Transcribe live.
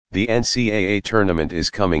The NCAA tournament is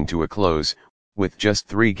coming to a close, with just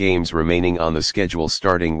 3 games remaining on the schedule,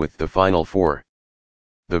 starting with the Final Four.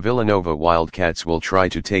 The Villanova Wildcats will try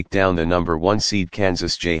to take down the number 1 seed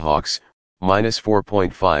Kansas Jayhawks,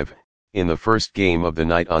 -4.5, in the first game of the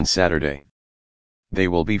night on Saturday. They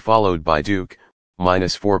will be followed by Duke,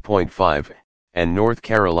 -4.5, and North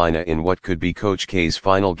Carolina in what could be Coach K's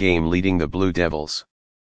final game leading the Blue Devils.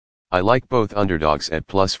 I like both underdogs at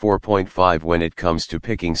 +4.5 when it comes to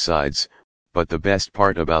picking sides, but the best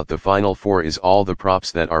part about the Final Four is all the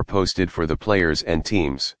props that are posted for the players and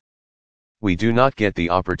teams. We do not get the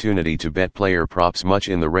opportunity to bet player props much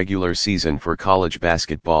in the regular season for college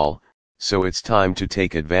basketball, so it's time to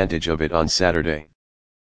take advantage of it on Saturday.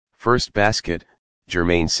 First basket,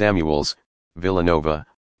 Jermaine Samuels, Villanova,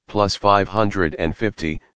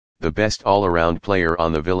 +550, the best all-around player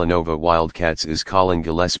on the Villanova Wildcats is Colin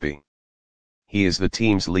Gillespie. He is the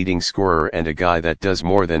team's leading scorer and a guy that does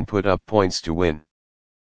more than put up points to win.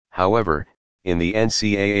 However, in the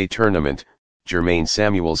NCAA tournament, Jermaine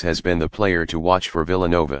Samuels has been the player to watch for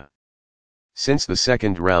Villanova. Since the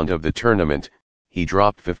second round of the tournament, he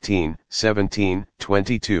dropped 15, 17,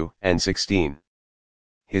 22, and 16.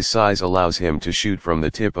 His size allows him to shoot from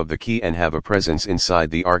the tip of the key and have a presence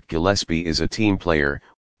inside the arc. Gillespie is a team player,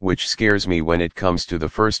 which scares me when it comes to the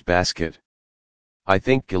first basket. I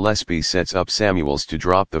think Gillespie sets up Samuels to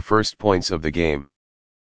drop the first points of the game.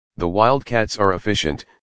 The Wildcats are efficient,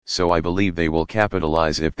 so I believe they will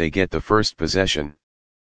capitalize if they get the first possession.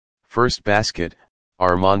 First basket,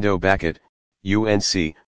 Armando Bacot,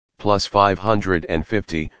 UNC,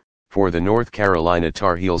 +550, for the North Carolina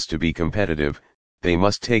Tar Heels to be competitive, they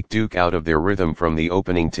must take Duke out of their rhythm from the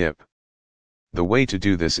opening tip. The way to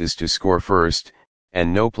do this is to score first,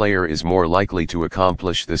 and no player is more likely to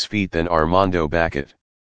accomplish this feat than Armando Bacot.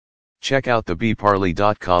 Check out the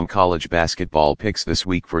bparley.com college basketball picks this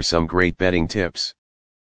week for some great betting tips.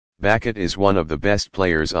 Bacot is one of the best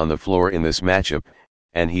players on the floor in this matchup,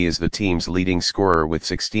 and he is the team's leading scorer with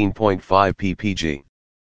 16.5 ppg.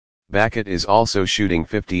 Bacot is also shooting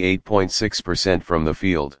 58.6% from the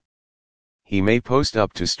field. He may post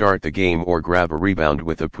up to start the game or grab a rebound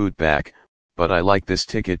with a putback, but I like this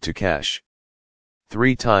ticket to cash.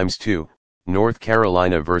 3x2, North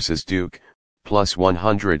Carolina vs Duke,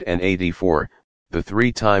 +184, the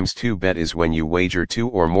 3x2 bet is when you wager 2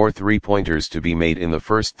 or more 3-pointers to be made in the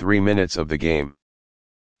first 3 minutes of the game.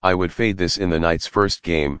 I would fade this in the night's first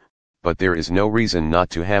game, but there is no reason not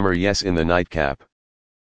to hammer yes in the nightcap.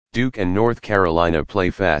 Duke and North Carolina play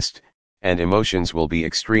fast, and emotions will be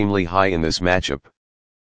extremely high in this matchup.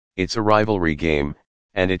 It's a rivalry game,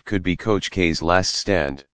 and it could be Coach K's last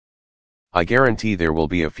stand. I guarantee there will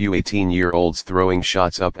be a few 18-year-olds throwing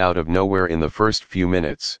shots up out of nowhere in the first few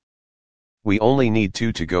minutes. We only need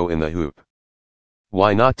 2 to go in the hoop.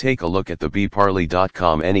 Why not take a look at the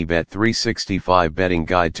bparley.com AnyBet 365 betting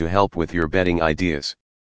guide to help with your betting ideas.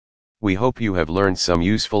 We hope you have learned some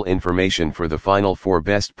useful information for the Final Four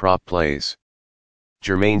best prop plays.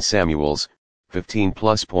 Jermaine Samuels, 15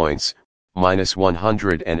 plus points,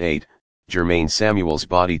 -108. Jermaine Samuels'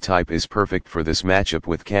 body type is perfect for this matchup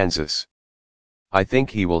with Kansas. I think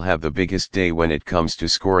he will have the biggest day when it comes to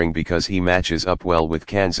scoring because he matches up well with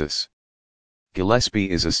Kansas. Gillespie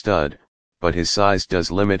is a stud, but his size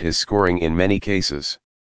does limit his scoring in many cases.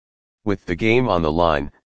 With the game on the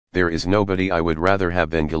line, there is nobody I would rather have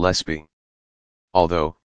than Gillespie.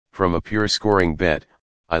 Although, from a pure scoring bet,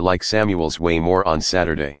 I like Samuels way more on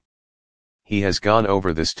Saturday. He has gone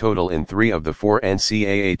over this total in 3 of the 4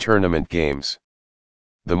 NCAA tournament games.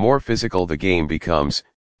 The more physical the game becomes,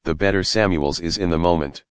 the better Samuels is in the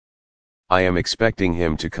moment. I am expecting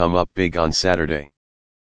him to come up big on Saturday.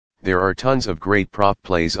 There are tons of great prop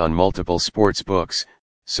plays on multiple sports books,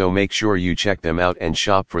 so make sure you check them out and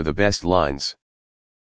shop for the best lines.